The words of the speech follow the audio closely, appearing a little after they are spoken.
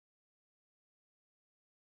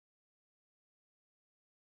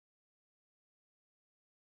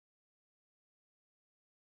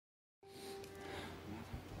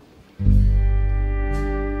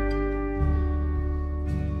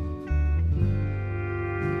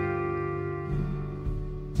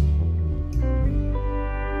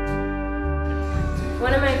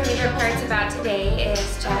part's about today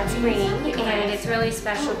is Chad's ring, and it's really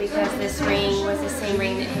special because this ring was the same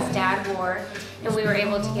ring that his dad wore, and we were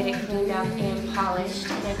able to get it cleaned up and polished,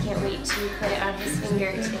 and I can't wait to put it on his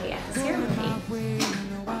finger today at the ceremony.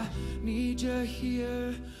 I need you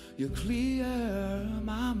here, you clear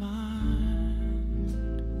my mind.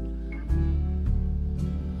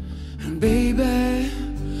 And baby,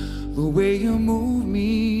 the way you move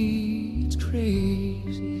me, it's crazy.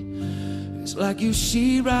 It's like you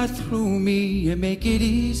see right through me and make it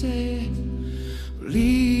easy.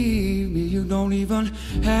 Believe me, you don't even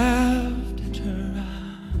have to try.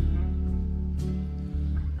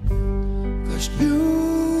 'Cause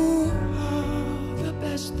you are the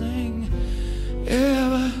best thing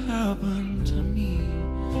ever happened to me.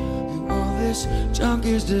 You are this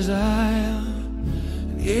junkie's desire,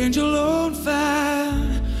 an angel on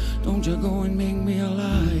fire. Don't you go and make me a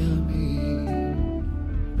liar, babe.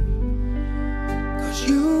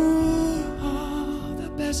 You are the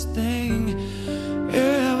best thing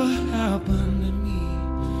ever happened to me.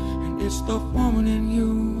 And it's the woman in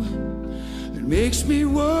you that makes me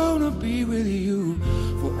wanna be with you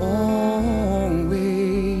for always,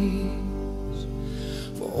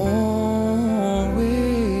 for always.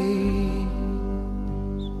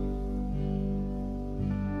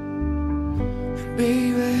 And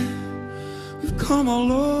baby, we've come a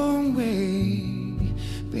long way,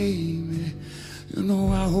 baby. You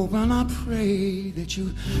know, I hope and I pray that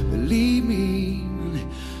you believe me when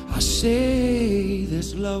I say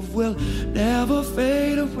this love will never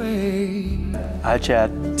fade away. I,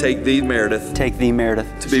 Chad, take thee, Meredith, take thee,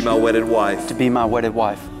 Meredith, to be my wedded wife, to be my wedded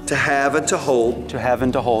wife, to have and to hold, to have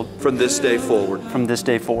and to hold, from this day forward, from this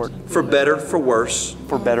day forward, for better, for worse,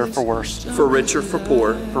 for better, for worse, for richer, for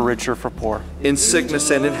poor, for richer, for poor, in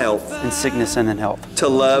sickness and in health, in sickness and in health, to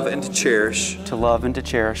love and to cherish, to love and to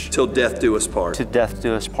cherish, till death do us part. to death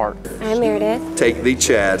do us part. I'm Meredith. Take thee,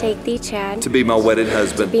 Chad, Take thee, Chad, to be my wedded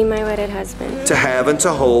husband, be my wedded husband, to have and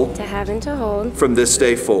to hold, to have and to hold, from this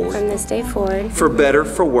day forward, from this day forward, for better,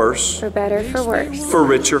 for worse, for better, for worse, for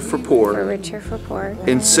richer, for for poor, richer, for poor,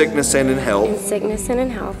 in sickness and in health, in sickness and in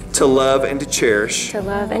health, to love and to cherish, to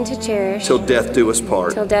love and to cherish, till death do us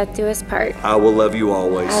part. till death do us part. I will love you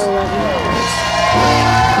always. I will love you.